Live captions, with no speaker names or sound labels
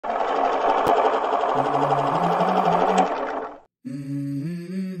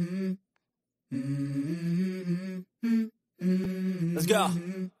go.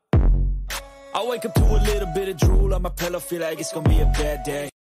 I wake up to a little bit of drool on my pillow, feel like it's gonna be a bad day.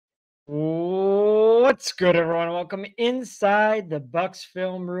 What's good, everyone? Welcome inside the Bucks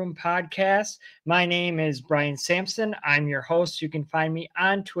Film Room podcast. My name is Brian Sampson. I'm your host. You can find me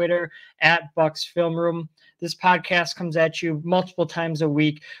on Twitter at Bucks Film Room. This podcast comes at you multiple times a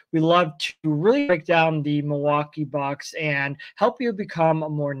week. We love to really break down the Milwaukee Bucks and help you become a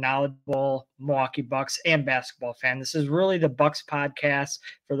more knowledgeable Milwaukee Bucks and basketball fan. This is really the Bucks podcast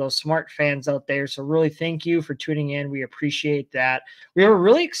for those smart fans out there. So really thank you for tuning in. We appreciate that. We have a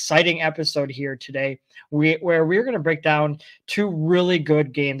really exciting episode here today where we're going to break down two really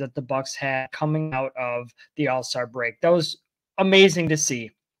good games that the Bucks had coming out of the All-Star break. That was amazing to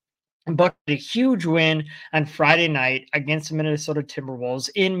see. Bucks had a huge win on Friday night against the Minnesota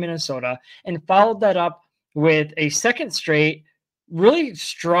Timberwolves in Minnesota and followed that up with a second straight really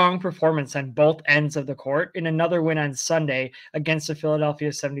strong performance on both ends of the court in another win on Sunday against the Philadelphia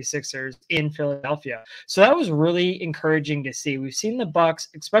 76ers in Philadelphia. So that was really encouraging to see. We've seen the Bucks,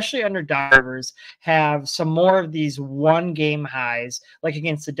 especially under Doc Rivers, have some more of these one-game highs, like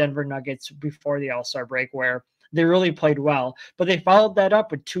against the Denver Nuggets before the All-Star break, where they really played well, but they followed that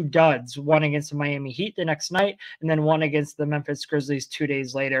up with two duds, one against the Miami Heat the next night, and then one against the Memphis Grizzlies 2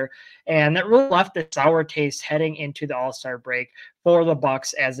 days later. And that really left a sour taste heading into the All-Star break for the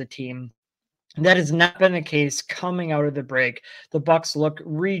Bucks as a team. That has not been the case coming out of the break. The Bucks look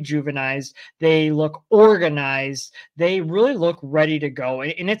rejuvenized. They look organized. They really look ready to go.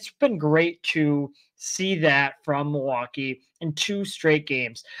 And it's been great to see that from Milwaukee in two straight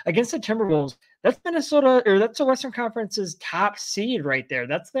games. Against the Timberwolves, that's Minnesota, or that's the Western Conference's top seed right there.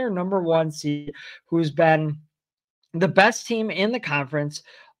 That's their number one seed, who's been the best team in the conference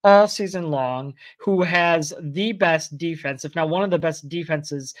all season long, who has the best defense, if not one of the best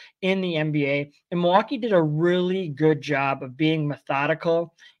defenses in the NBA. And Milwaukee did a really good job of being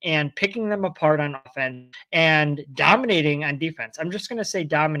methodical and picking them apart on offense and dominating on defense. I'm just going to say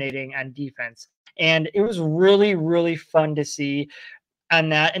dominating on defense. And it was really, really fun to see on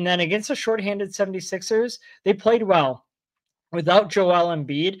that. And then against the shorthanded 76ers, they played well. Without Joel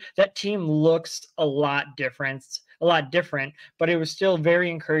Embiid, that team looks a lot different, but it was still very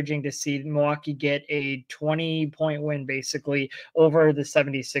encouraging to see Milwaukee get a 20-point win basically over the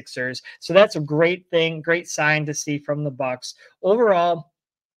 76ers. So that's a great thing, great sign to see from the Bucks. Overall,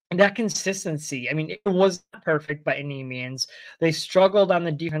 that consistency, I mean, it was not perfect by any means. They struggled on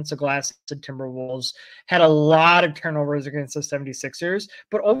the defensive glass. The Timberwolves had a lot of turnovers against the 76ers,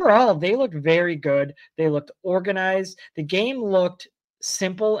 but overall, they looked very good. They looked organized. The game looked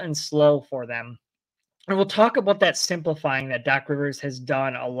simple and slow for them. And we'll talk about that simplifying that Doc Rivers has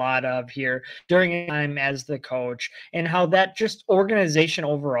done a lot of here during his time as the coach, and how that just organization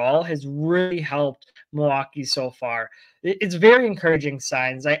overall has really helped Milwaukee so far. It's very encouraging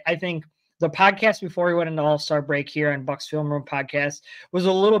signs. I think the podcast before we went into All-Star break here on Bucks Film Room podcast was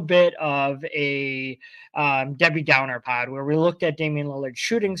a little bit of a Debbie Downer pod where we looked at Damian Lillard's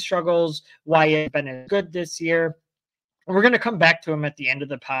shooting struggles, why he hasn't been as good this year. We're going to come back to him at the end of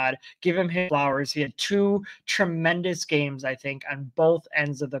the pod, give him his flowers. He had two tremendous games, I think, on both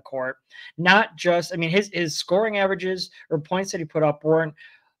ends of the court. Not just, I mean, his scoring averages or points that he put up weren't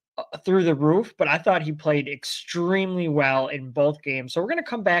through the roof, but I thought he played extremely well in both games. So we're going to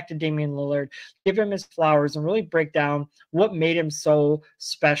come back to Damian Lillard, give him his flowers, and really break down what made him so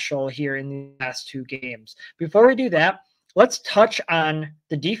special here in the last two games. Before we do that, let's touch on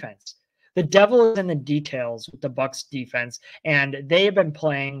the defense. The devil is in the details with the Bucks defense, and they have been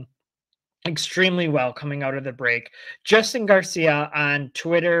playing extremely well coming out of the break. Justin Garcia on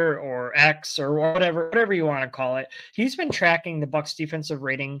Twitter or X or whatever you want to call it, he's been tracking the Bucks defensive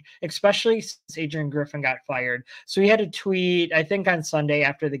rating, especially since Adrian Griffin got fired. So he had a tweet, I think on Sunday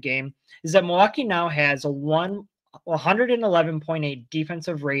after the game, is that Milwaukee now has a 111.8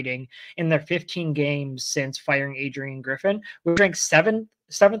 defensive rating in their 15 games since firing Adrian Griffin, which ranks seventh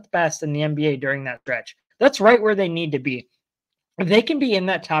best in the NBA during that stretch. That's right where they need to be. If they can be in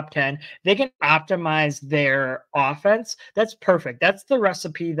that top 10, they can optimize their offense. That's perfect. That's the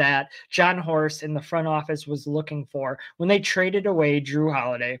recipe that John Horst in the front office was looking for when they traded away Drew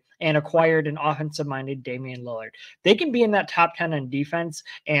Holiday and acquired an offensive-minded Damian Lillard. They can be in that top 10 on defense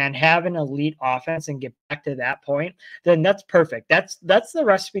and have an elite offense and get back to that point, then that's perfect. That's the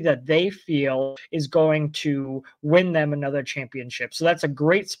recipe that they feel is going to win them another championship. So that's a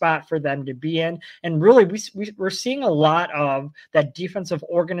great spot for them to be in. And really, we're seeing a lot of that defensive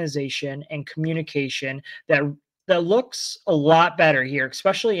organization and communication that looks a lot better here,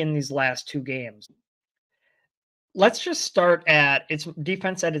 especially in these last two games. Let's just start at its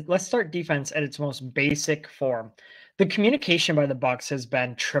defense let's start defense at its most basic form. The communication by the Bucks has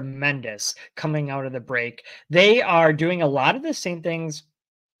been tremendous coming out of the break. They are doing a lot of the same things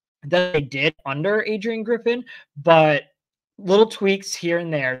that they did under Adrian Griffin, but little tweaks here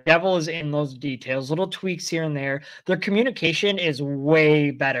and there. Devil is in those details, little tweaks here and there. Their communication is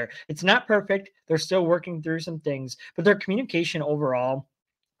way better. It's not perfect. They're still working through some things, but their communication overall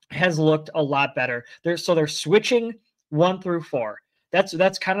has looked a lot better. They're switching 1 through 4.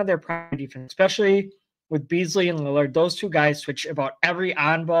 That's kind of their primary defense, especially with Beasley and Lillard. Those two guys switch about every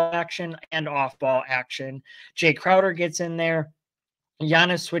on-ball action and off-ball action. Jay Crowder gets in there.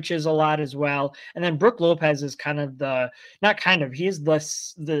 Giannis switches a lot as well. And then Brook Lopez is kind of he's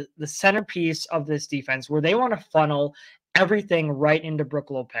the centerpiece of this defense, where they want to funnel everything right into Brook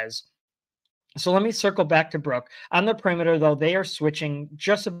Lopez. So let me circle back to Brook. On the perimeter, though, they are switching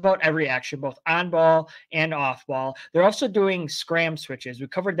just about every action, both on ball and off ball. They're also doing scram switches. We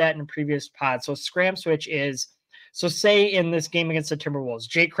covered that in a previous pod. So scram switch is, so say in this game against the Timberwolves,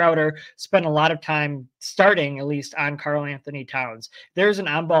 Jay Crowder spent a lot of time starting, at least, on Karl-Anthony Towns. There's an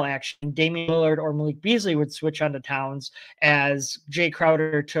on-ball action. Damian Lillard or Malik Beasley would switch onto Towns as Jay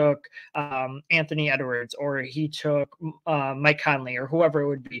Crowder took Anthony Edwards, or he took Mike Conley, or whoever it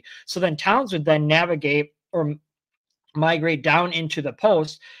would be. So then Towns would then navigate or migrate down into the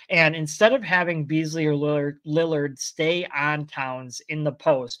post, and instead of having Beasley or Lillard stay on Towns in the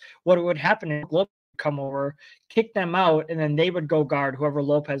post, what would happen is Lopez come over, kick them out, and then they would go guard whoever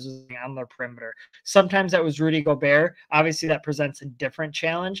Lopez was on their perimeter. Sometimes that was Rudy Gobert. Obviously, that presents a different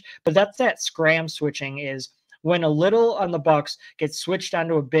challenge, but that's that scram switching, is when a little on the Bucks gets switched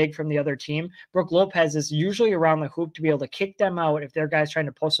onto a big from the other team, Brook Lopez is usually around the hoop to be able to kick them out if their guy's trying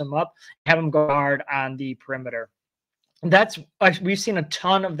to post them up, have them go guard on the perimeter. We've seen a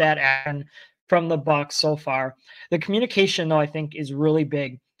ton of that action from the Bucks so far. The communication, though, I think is really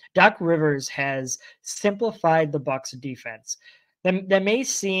big. Doc Rivers has simplified the Bucks defense. That may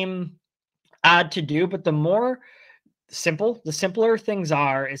seem odd to do, but the simpler things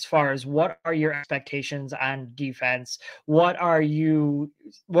are, as far as what are your expectations on defense, what kind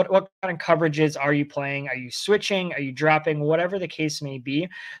of coverages are you playing? Are you switching? Are you dropping? Whatever the case may be,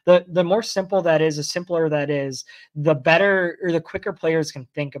 the more simple that is, the simpler that is, the better or the quicker players can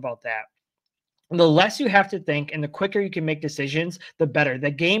think about that. The less you have to think and the quicker you can make decisions, the better. The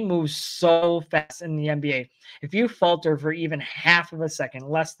game moves so fast in the NBA. If you falter for even half of a second,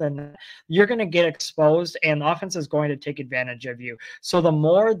 less than that, you're going to get exposed, and the offense is going to take advantage of you. So the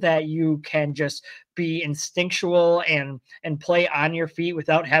more that you can just be instinctual and play on your feet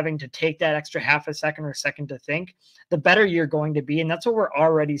without having to take that extra half a second or second to think, the better you're going to be. And that's what we're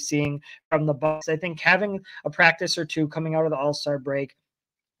already seeing from the Bucks. I think having a practice or two coming out of the All-Star break,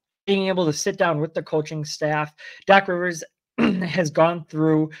 being able to sit down with the coaching staff, Doc Rivers has gone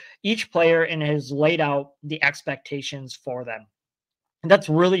through each player and has laid out the expectations for them. And that's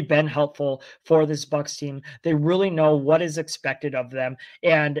really been helpful for this Bucks team. They really know what is expected of them.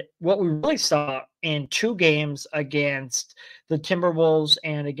 And what we really saw in 2 games against the Timberwolves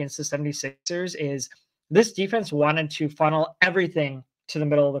and against the 76ers is this defense wanted to funnel everything to the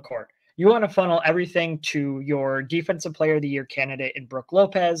middle of the court. You want to funnel everything to your Defensive Player of the Year candidate in Brook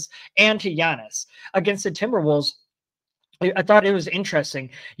Lopez and to Giannis. Against the Timberwolves, I thought it was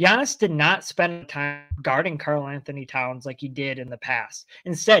interesting. Giannis did not spend time guarding Karl-Anthony Towns like he did in the past.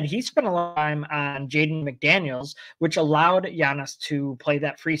 Instead, he spent a lot of time on Jaden McDaniels, which allowed Giannis to play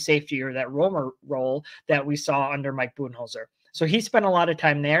that free safety or that roamer role that we saw under Mike Budenholzer. So he spent a lot of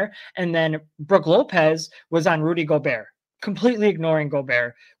time there. And then Brook Lopez was on Rudy Gobert, completely ignoring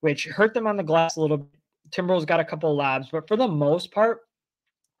Gobert, which hurt them on the glass a little bit. Timberwolves got a couple of lobs, but for the most part,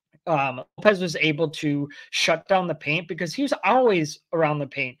 Lopez was able to shut down the paint because he was always around the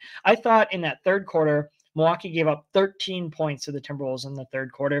paint. I thought in that third quarter, Milwaukee gave up 13 points to the Timberwolves in the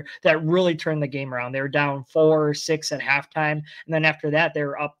third quarter. That really turned the game around. They were down 4 or 6 at halftime. And then after that, they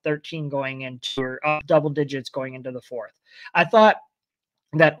were up 13 up double digits going into the fourth. I thought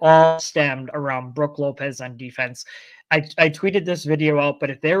that all stemmed around Brook Lopez on defense. I tweeted this video out, but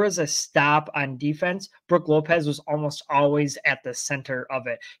if there was a stop on defense, Brook Lopez was almost always at the center of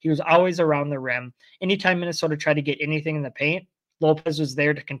it. He was always around the rim. Anytime Minnesota tried to get anything in the paint, Lopez was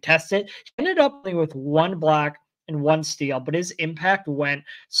there to contest it. He ended up with 1 block and 1 steal, but his impact went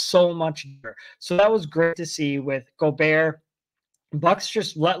so much deeper. So that was great to see with Gobert. Bucks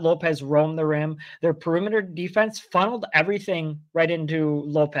just let Lopez roam the rim. Their perimeter defense funneled everything right into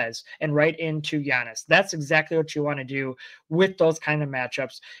Lopez and right into Giannis. That's exactly what you want to do with those kind of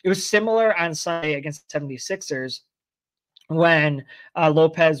matchups. It was similar on Sunday against the 76ers when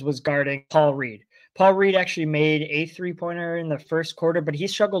Lopez was guarding Paul Reed. Paul Reed actually made a three-pointer in the first quarter, but he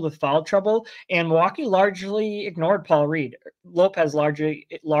struggled with foul trouble, and Milwaukee largely ignored Paul Reed. Lopez largely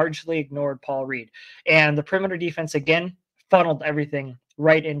ignored Paul Reed. And the perimeter defense, again, funneled everything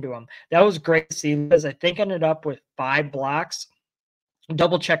right into him. That was great to see, because I think ended up with 5 blocks.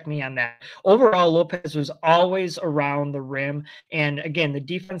 Double check me on that. Overall, Lopez was always around the rim. And again, the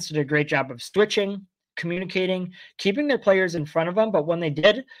defense did a great job of switching, communicating, keeping their players in front of them. But when they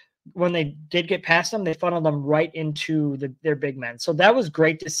did get past them, they funneled them right into their big men. So that was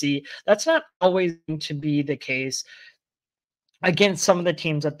great to see. That's not always going to be the case against some of the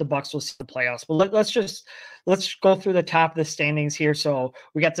teams that the Bucks will see the playoffs. But let's go through the top of the standings here. So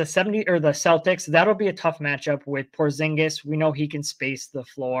we got the Celtics. That'll be a tough matchup with Porzingis. We know he can space the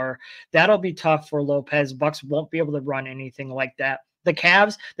floor. That'll be tough for Lopez. Bucks won't be able to run anything like that. The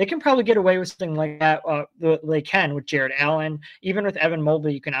Cavs, they can probably get away with something like that. They can with Jared Allen. Even with Evan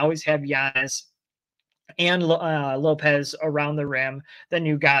Mobley, you can always have Giannis and Lopez around the rim. Then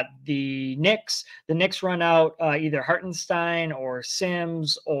you got the Knicks. The Knicks run out either Hartenstein or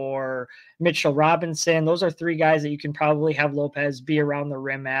Sims or Mitchell Robinson. Those are 3 guys that you can probably have Lopez be around the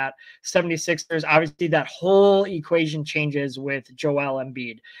rim at. 76ers, obviously that whole equation changes with Joel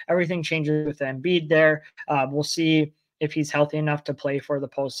Embiid. Everything changes with Embiid there. We'll see if he's healthy enough to play for the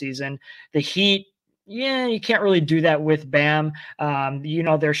postseason. The Heat, yeah, you can't really do that with Bam.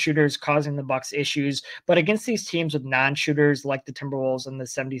 Their shooters causing the Bucks issues. But against these teams with non-shooters like the Timberwolves and the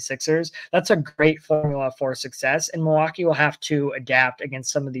 76ers, that's a great formula for success. And Milwaukee will have to adapt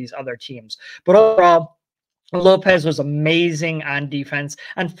against some of these other teams. But overall, Lopez was amazing on defense.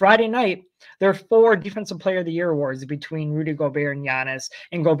 On Friday night, there are 4 Defensive Player of the Year awards between Rudy Gobert and Giannis.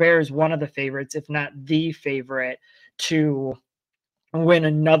 And Gobert is one of the favorites, if not the favorite, to win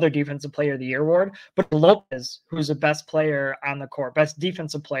another Defensive Player of the Year award, but Lopez, who's the best player on the court, best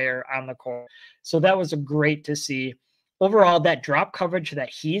defensive player on the court. So that was great to see. Overall, that drop coverage that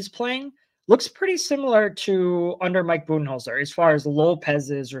he's playing looks pretty similar to under Mike Budenholzer as far as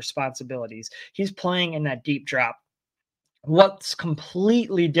Lopez's responsibilities. He's playing in that deep drop. What's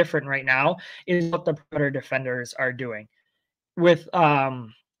completely different right now is what the perimeter defenders are doing. With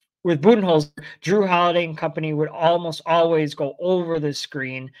Budenholzer, Drew Holiday and company would almost always go over the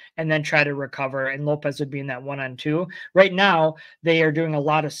screen and then try to recover, and Lopez would be in that 1-on-2. Right now, they are doing a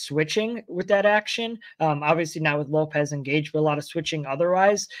lot of switching with that action. Obviously not with Lopez engaged, but a lot of switching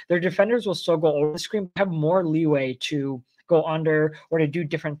otherwise. Their defenders will still go over the screen, but have more leeway to go under or to do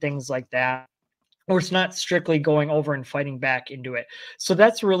different things like that. Or it's not strictly going over and fighting back into it. So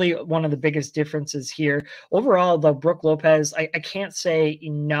that's really one of the biggest differences here. Overall, though, Brook Lopez, I can't say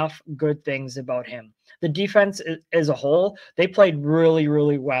enough good things about him. The defense as a whole, they played really,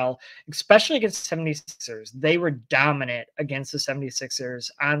 really well, especially against the 76ers. They were dominant against the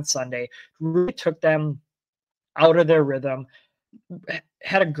 76ers on Sunday, really took them out of their rhythm.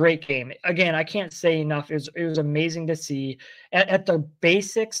 Had a great game. Again, I can't say enough. It was amazing to see. At the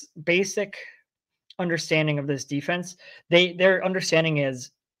basic understanding of this defense, their understanding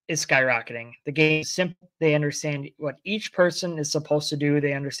is skyrocketing. The game is simple. They understand what each person is supposed to do.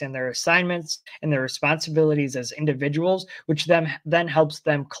 They understand their assignments and their responsibilities as individuals, which then helps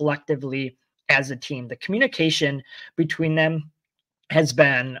them collectively as a team. The communication between them has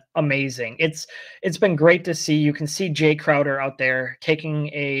been amazing. It's been great to see. You can see Jay Crowder out there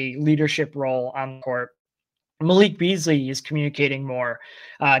taking a leadership role on the court. Malik Beasley is communicating more.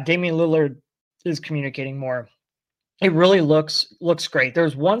 Damian Lillard is communicating more. It really looks great.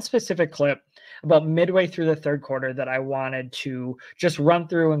 There's one specific clip about midway through the third quarter that I wanted to just run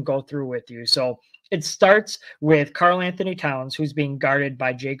through and go through with you. So it starts with Karl Anthony Towns, who's being guarded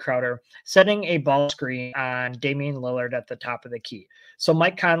by Jay Crowder, setting a ball screen on Damian Lillard at the top of the key. So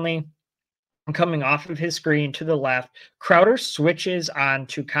Mike Conley coming off of his screen to the left, Crowder switches on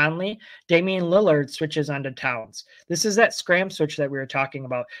to Conley. Damian Lillard switches onto Towns. This is that scram switch that we were talking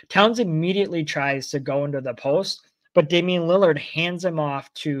about. Towns immediately tries to go into the post, but Damian Lillard hands him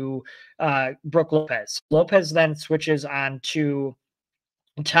off to Brook Lopez. Lopez then switches on to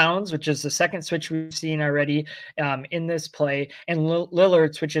Towns, which is the second switch we've seen already in this play, and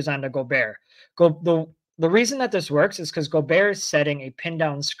Lillard switches on to Gobert. The reason that this works is because Gobert is setting a pin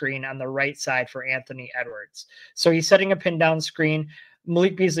down screen on the right side for Anthony Edwards. So he's setting a pin down screen.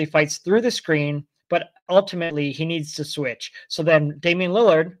 Malik Beasley fights through the screen, but ultimately he needs to switch. So then Damian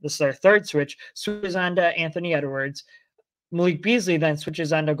Lillard, this is our third switch, switches on to Anthony Edwards. Malik Beasley then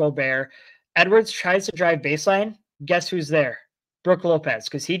switches on to Gobert. Edwards tries to drive baseline. Guess who's there? Brook Lopez,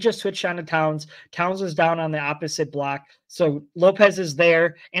 because he just switched on to Towns. Towns was down on the opposite block. So Lopez is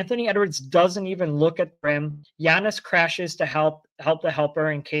there. Anthony Edwards doesn't even look at the rim. Giannis crashes to help the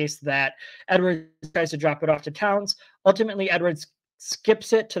helper in case that Edwards tries to drop it off to Towns. Ultimately, Edwards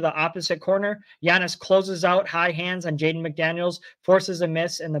skips it to the opposite corner. Giannis closes out high hands on Jaden McDaniels, forces a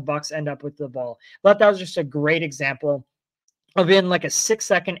miss, and the Bucks end up with the ball. But that was just a great example of in like a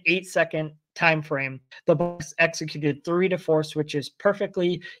 6-second, 8-second time frame, the Bucks executed 3 to 4 switches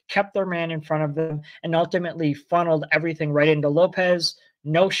perfectly, kept their man in front of them, and ultimately funneled everything right into Lopez.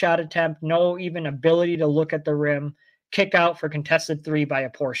 No shot attempt, no even ability to look at the rim. Kick out for contested 3 by a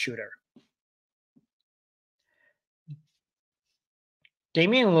poor shooter.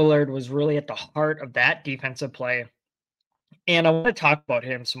 Damian Lillard was really at the heart of that defensive play, and I want to talk about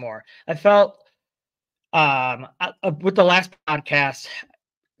him some more. I felt with the last podcast,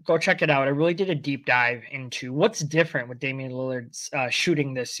 go check it out. I really did a deep dive into what's different with Damian Lillard's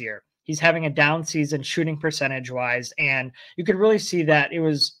shooting this year. He's having a down season shooting percentage wise, and you could really see that it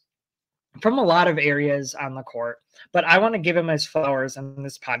was from a lot of areas on the court. But I want to give him his flowers on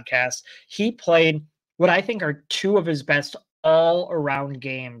this podcast. He played what I think are 2 of his best all-around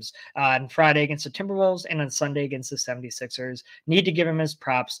games on Friday against the Timberwolves and on Sunday against the 76ers. Need to give him his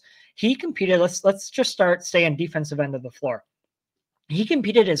props. He competed. Let's just stay on defensive end of the floor. He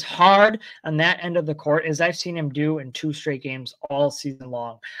competed as hard on that end of the court as I've seen him do in 2 straight games all season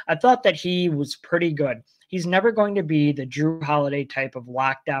long. I thought that he was pretty good. He's never going to be the Drew Holiday type of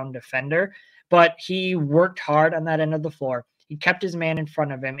lockdown defender, but he worked hard on that end of the floor. He kept his man in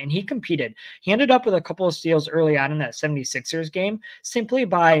front of him, and he competed. He ended up with a couple of steals early on in that 76ers game simply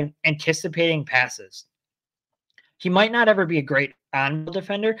by anticipating passes. He might not ever be a great on-ball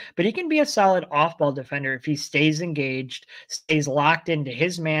defender, but he can be a solid off-ball defender if he stays engaged, stays locked into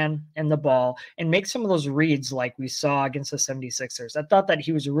his man and the ball, and makes some of those reads like we saw against the 76ers. I thought that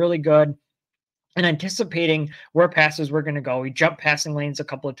he was really good and anticipating where passes were going to go. He jumped passing lanes a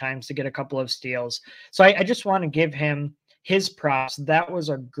couple of times to get a couple of steals. So I just want to give him his props. That was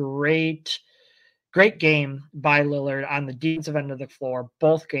a great game by Lillard on the defensive end of the floor.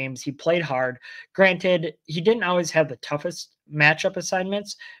 Both games, he played hard. Granted, he didn't always have the toughest matchup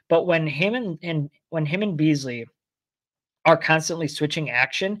assignments, but when him and Beasley are constantly switching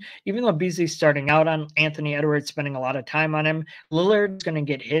action, even though Beasley's starting out on Anthony Edwards, spending a lot of time on him, Lillard's going to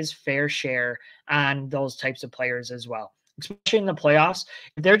get his fair share on those types of players as well, especially in the playoffs.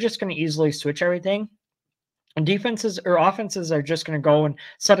 If they're just going to easily switch everything, and defenses or offenses are just going to go and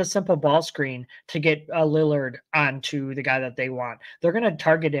set a simple ball screen to get Lillard onto the guy that they want. They're going to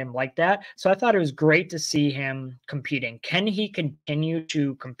target him like that. So I thought it was great to see him competing. Can he continue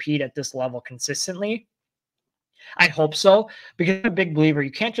to compete at this level consistently? I hope so, because I'm a big believer. You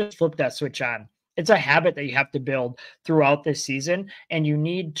can't just flip that switch on. It's a habit that you have to build throughout this season, and you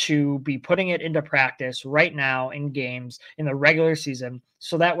need to be putting it into practice right now in games in the regular season,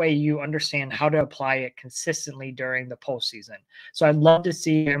 so that way you understand how to apply it consistently during the postseason. So I'd love to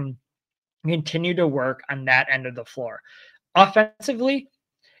see him continue to work on that end of the floor. Offensively,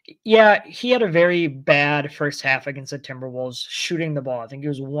 yeah, he had a very bad first half against the Timberwolves shooting the ball. I think he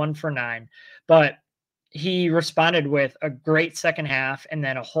was 1 for 9, but he responded with a great second half and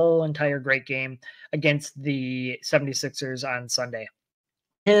then a whole entire great game against the 76ers on Sunday.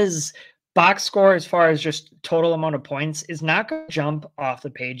 His box score, as far as just total amount of points, is not going to jump off the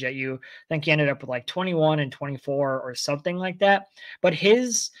page at you. I think he ended up with like 21 and 24 or something like that. But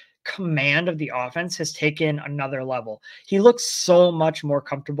his command of the offense has taken another level. He looks so much more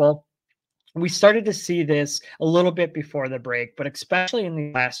comfortable. We started to see this a little bit before the break, but especially in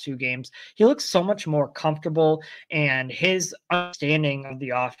the last 2 games, he looks so much more comfortable, and his understanding of the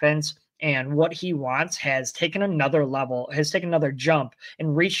offense and what he wants has taken another level, has taken another jump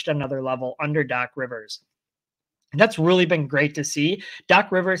and reached another level under Doc Rivers. And that's really been great to see.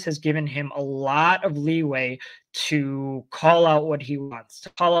 Doc Rivers has given him a lot of leeway to call out what he wants, to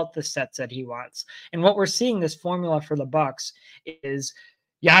call out the sets that he wants. And what we're seeing, this formula for the Bucks, is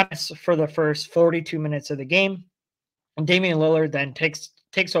Giannis for the first 42 minutes of the game, and Damian Lillard then takes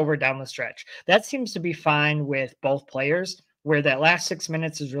over down the stretch. That seems to be fine with both players, where that last 6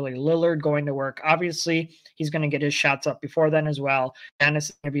 minutes is really Lillard going to work. Obviously, he's going to get his shots up before then as well. Giannis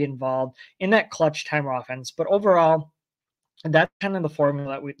is going to be involved in that clutch time offense. But overall, that's kind of the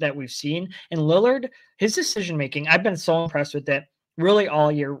formula that we've seen. And Lillard, his decision-making, I've been so impressed with it really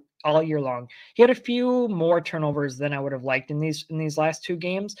all year long. He had a few more turnovers than I would have liked in these last 2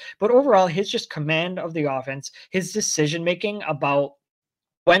 games, but overall his just command of the offense, his decision making about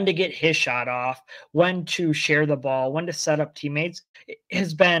when to get his shot off, when to share the ball, when to set up teammates, it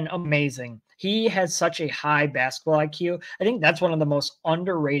has been amazing. He has such a high basketball IQ. I think that's one of the most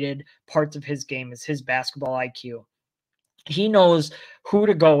underrated parts of his game is his basketball IQ. He knows who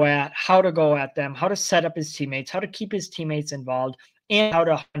to go at, how to go at them, how to set up his teammates, how to keep his teammates involved, and how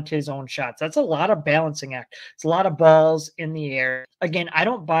to hunt his own shots. That's a lot of balancing act. It's a lot of balls in the air. Again, I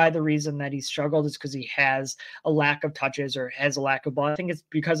don't buy the reason that he struggled is because he has a lack of touches or has a lack of ball. I think it's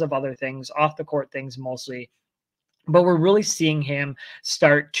because of other things, off the court things mostly. But we're really seeing him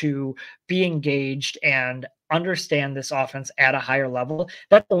start to be engaged and understand this offense at a higher level.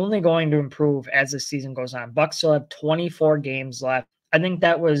 That's only going to improve as the season goes on. Bucks still have 24 games left. I think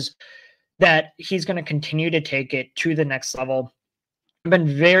that he's going to continue to take it to the next level. I've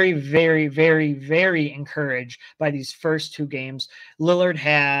been very, very, very, very encouraged by these first two games. Lillard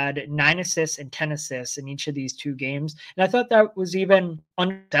had 9 assists and 10 assists in each of these two games. And I thought that was even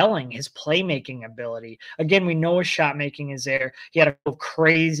underselling his playmaking ability. Again, we know his shot making is there. He had a couple of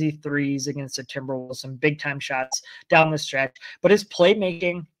crazy threes against the Timberwolves, some big time shots down the stretch. But his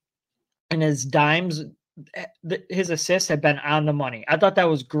playmaking and his dimes, his assists have been on the money. I thought that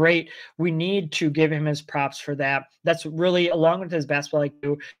was great. We need to give him his props for that. That's really, along with his basketball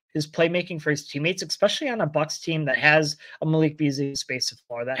IQ, his playmaking for his teammates, especially on a Bucks team that has a Malik Beasley space of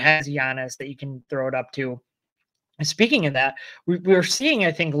floor, that has Giannis that you can throw it up to. And speaking of that, we're seeing,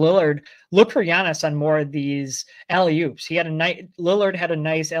 I think, Lillard look for Giannis on more of these alley-oops. Lillard had a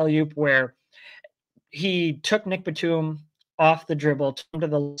nice alley-oop where he took Nick Batum off the dribble, took him to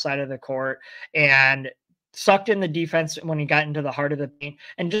the left side of the court, and sucked in the defense when he got into the heart of the paint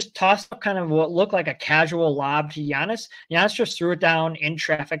and just tossed up kind of what looked like a casual lob to Giannis. Giannis just threw it down in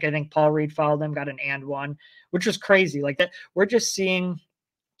traffic. I think Paul Reed fouled him, got an and one, which was crazy. Like that, we're just seeing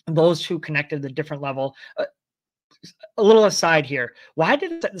those two connected at a different level. A little aside here. Why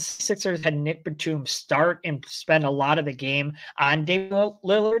did the Sixers had Nick Batum start and spend a lot of the game on Damian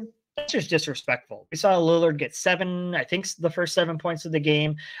Lillard? That's just disrespectful. We saw Lillard get 7, I think the first 7 points of the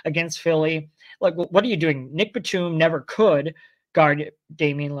game against Philly. Like, what are you doing? Nick Batum never could guard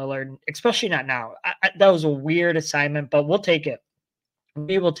Damian Lillard, especially not now. That was a weird assignment, but we'll take it.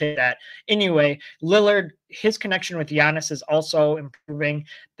 We will take that. Anyway, Lillard, his connection with Giannis is also improving.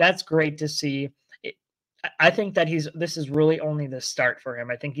 That's great to see. I think that this is really only the start for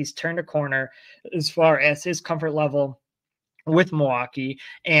him. I think he's turned a corner as far as his comfort level with Milwaukee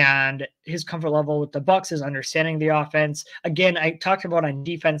and his comfort level with the Bucks is understanding the offense. Again, I talked about on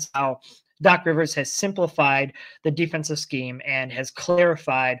defense how Doc Rivers has simplified the defensive scheme and has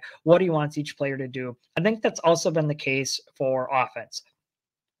clarified what he wants each player to do. I think that's also been the case for offense.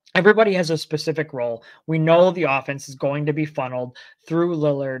 Everybody has a specific role. We know the offense is going to be funneled through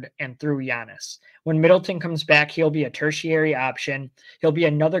Lillard and through Giannis. When Middleton comes back, he'll be a tertiary option. He'll be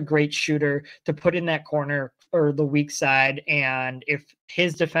another great shooter to put in that corner or the weak side. And if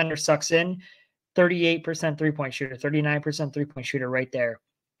his defender sucks in, 38% three-point shooter, 39% three-point shooter right there,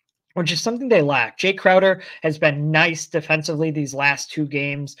 which is something they lack. Jay Crowder has been nice defensively these last 2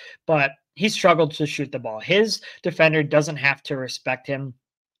 games, but he struggled to shoot the ball. His defender doesn't have to respect him.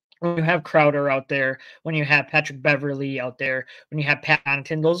 When you have Crowder out there, when you have Patrick Beverly out there, when you have Pat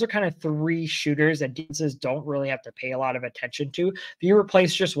Connaughton, those are kind of 3 shooters that defenses don't really have to pay a lot of attention to. If you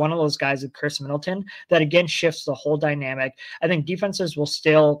replace just one of those guys with Chris Middleton, that again shifts the whole dynamic. I think defenses will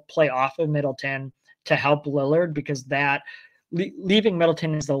still play off of Middleton to help Lillard because that leaving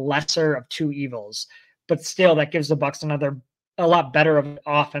Middleton is the lesser of 2 evils. But still, that gives the Bucks a lot better of an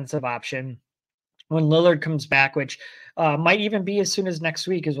offensive option when Lillard comes back, which might even be as soon as next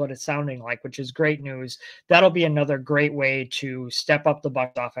week is what it's sounding like, which is great news. That'll be another great way to step up the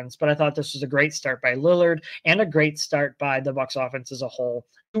Bucks offense. But I thought this was a great start by Lillard and a great start by the Bucks offense as a whole.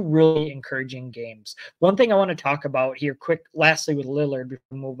 2 really encouraging games. One thing I want to talk about here lastly with Lillard before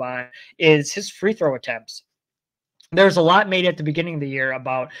we move on is his free throw attempts. There's a lot made at the beginning of the year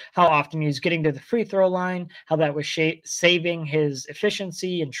about how often he's getting to the free throw line, how that was saving his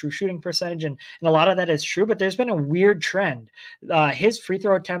efficiency and true shooting percentage. And a lot of that is true, but there's been a weird trend. His free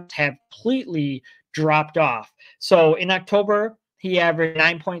throw attempts have completely dropped off. So in October, he averaged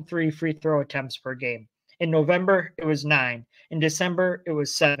 9.3 free throw attempts per game. In November, it was 9. In December, it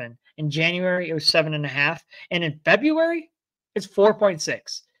was 7. In January, it was 7.5. And in February, it's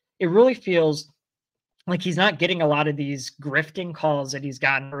 4.6. It really feels like he's not getting a lot of these grifting calls that he's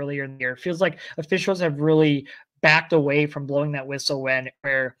gotten earlier in the year. It feels like officials have really backed away from blowing that whistle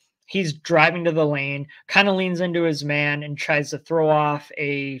where he's driving to the lane, kind of leans into his man and tries to throw off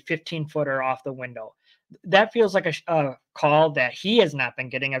a 15-footer off the window. that feels like a call that he has not been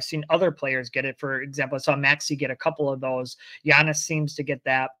getting. I've seen other players get it. For example, I saw Maxey get a couple of those. Giannis seems to get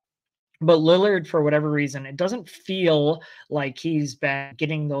that. But Lillard, for whatever reason, it doesn't feel like he's been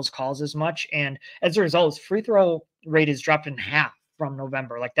getting those calls as much. And as a result, his free throw rate is dropped in half from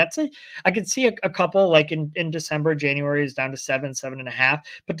November. Like I could see a couple like in December, January is down to 7.5.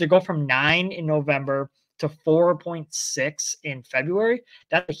 But to go from 9 in November to 4.6 in February,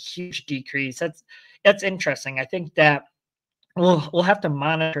 that's a huge decrease. That's interesting. I think that we'll have to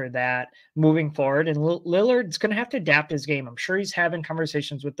monitor that moving forward. And Lillard's going to have to adapt his game. I'm sure he's having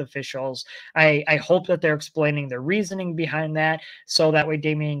conversations with officials. I hope that they're explaining the reasoning behind that, so that way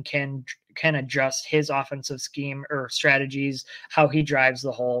Damian can adjust his offensive scheme or strategies, how he drives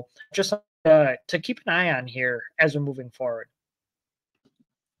the hole. Just to keep an eye on here as we're moving forward.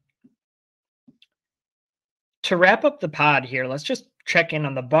 To wrap up the pod here, let's just check in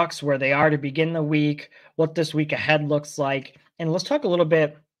on the Bucks, where they are to begin the week, what this week ahead looks like, and let's talk a little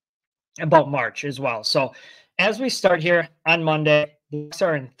bit about March as well. So as we start here on Monday, the Bucks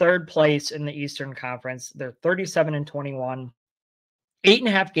are in third place in the Eastern Conference. They're 37-21,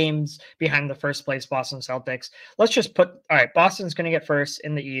 8.5 games behind the first place Boston Celtics. Let's just all right, Boston's going to get first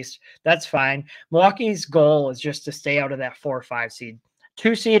in the East. That's fine. Milwaukee's goal is just to stay out of that 4 or 5 seed.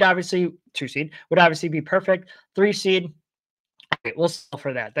 2 seed would obviously be perfect. 3 seed, okay, we'll settle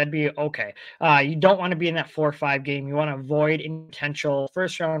for that. That'd be okay. You don't want to be in that 4-5 game. You want to avoid any potential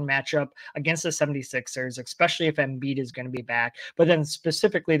first-round matchup against the 76ers, especially if Embiid is going to be back. But then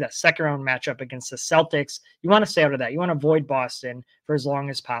specifically that second-round matchup against the Celtics, you want to stay out of that. You want to avoid Boston for as long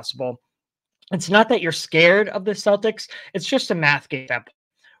as possible. It's not that you're scared of the Celtics. It's just a math game.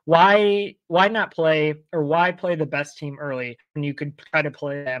 Why not play, or why play the best team early when you could try to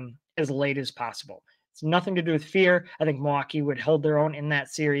play them as late as possible? It's nothing to do with fear. I think Milwaukee would hold their own in that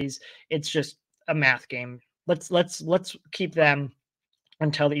series. It's just a math game. Let's keep them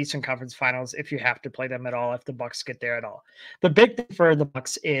until the Eastern Conference Finals, if you have to play them at all, if the Bucks get there at all. The big thing for the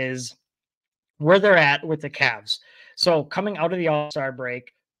Bucks is where they're at with the Cavs. So coming out of the All-Star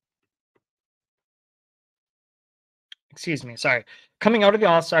break, coming out of the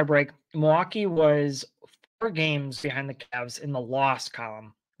All-Star break, Milwaukee was 4 games behind the Cavs in the loss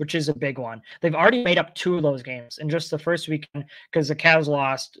column, which is a big one. They've already made up 2 of those games in just the first weekend, because the Cavs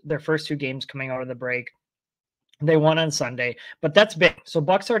lost their first 2 games coming out of the break. They won on Sunday, but that's big. So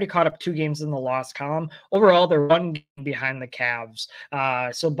Bucks already caught up 2 games in the loss column. Overall, they're 1 game behind the Cavs.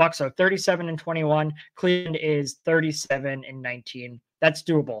 So Bucks are 37-21. Cleveland is 37-19. That's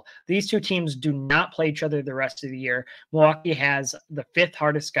doable. These 2 teams do not play each other the rest of the year. Milwaukee has the 5th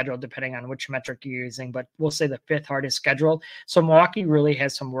hardest schedule, depending on which metric you're using, but we'll say the 5th hardest schedule. So Milwaukee really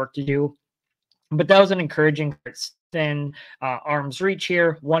has some work to do. But that was an encouraging thin arm's reach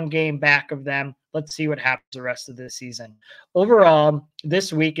here. 1 game back of them. Let's see what happens the rest of the season. Overall,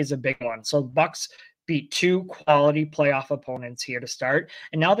 this week is a big one. So Bucks beat 2 quality playoff opponents here to start,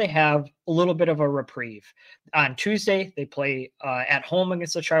 and now they have a little bit of a reprieve. On Tuesday, they play at home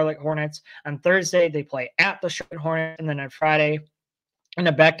against the Charlotte Hornets. On Thursday, they play at the Charlotte Hornets, and then on Friday, in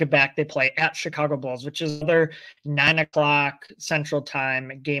a back-to-back, they play at Chicago Bulls, which is another 9 o'clock Central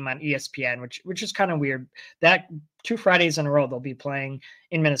Time game on ESPN, which is kind of weird. That 2 Fridays in a row, they'll be playing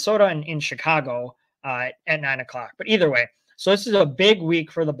in Minnesota and in Chicago at 9 o'clock. But either way, so this is a big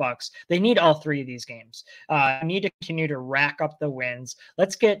week for the Bucks. They need all 3 of these games. Need to continue to rack up the wins.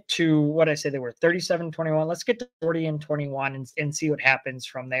 Let's get to what I say they were 37-21. Let's get to 40-21 and see what happens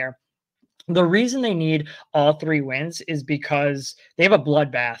from there. The reason they need all 3 wins is because they have a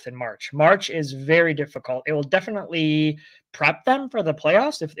bloodbath in March. March is very difficult. It will definitely prep them for the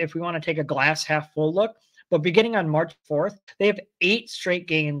playoffs if we want to take a glass half full look. But beginning on March 4th, they have 8 straight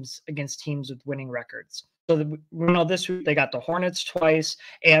games against teams with winning records. So this week they got the Hornets twice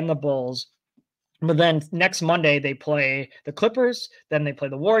and the Bulls. But then next Monday, they play the Clippers, then they play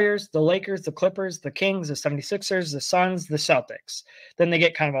the Warriors, the Lakers, the Clippers, the Kings, the 76ers, the Suns, the Celtics. Then they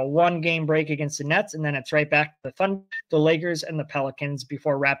get kind of a 1-game break against the Nets, and then it's right back to the Thunder, the Lakers, and the Pelicans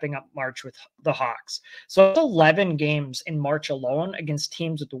before wrapping up March with the Hawks. So it's 11 games in March alone against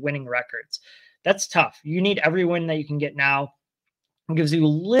teams with the winning records. That's tough. You need every win that you can get now. It gives you a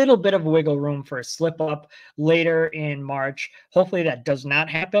little bit of wiggle room for a slip up later in March. Hopefully that does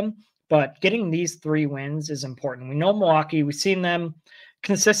not happen. But getting these 3 wins is important. We know Milwaukee. We've seen them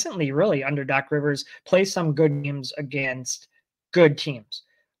consistently, really, under Doc Rivers, play some good games against good teams.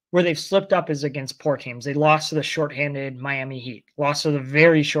 Where they've slipped up is against poor teams. They lost to the shorthanded Miami Heat, lost to the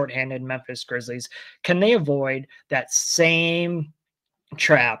very shorthanded Memphis Grizzlies. Can they avoid that same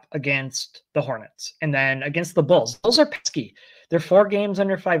trap against the Hornets and then against the Bulls? Bulls are pesky. They're 4 games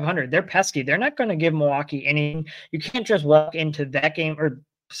under 500. They're pesky. They're not going to give Milwaukee anything. You can't just walk into that game, or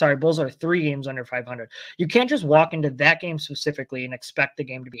sorry, Bulls are 3 games under 500. You can't just walk into that game specifically and expect the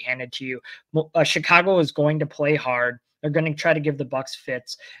game to be handed to you. Chicago is going to play hard. They're going to try to give the Bucks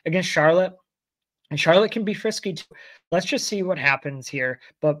fits against Charlotte. And Charlotte can be frisky too. Let's just see what happens here.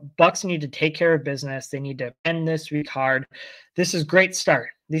 But Bucks need to take care of business. They need to end this week hard. This is a great start.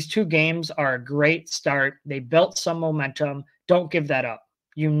 These 2 games are a great start. They built some momentum. Don't give that up.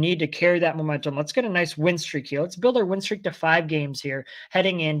 You need to carry that momentum. Let's get a nice win streak here. Let's build our win streak to 5 games here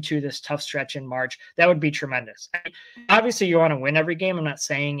heading into this tough stretch in March. That would be tremendous. Obviously, you want to win every game. I'm not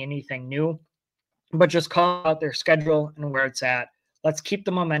saying anything new, but just call out their schedule and where it's at. Let's keep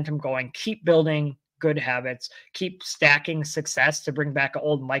the momentum going. Keep building good habits. Keep stacking success, to bring back an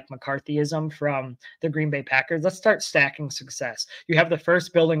old Mike McCarthyism from the Green Bay Packers. Let's start stacking success. You have the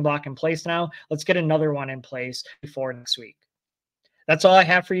first building block in place now. Let's get another one in place before next week. That's all I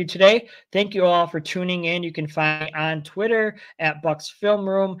have for you today. Thank you all for tuning in. You can find me on Twitter at Bucks Film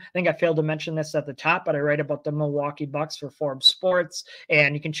Room. I think I failed to mention this at the top, but I write about the Milwaukee Bucks for Forbes Sports.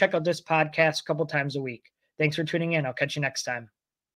 And you can check out this podcast a couple times a week. Thanks for tuning in. I'll catch you next time.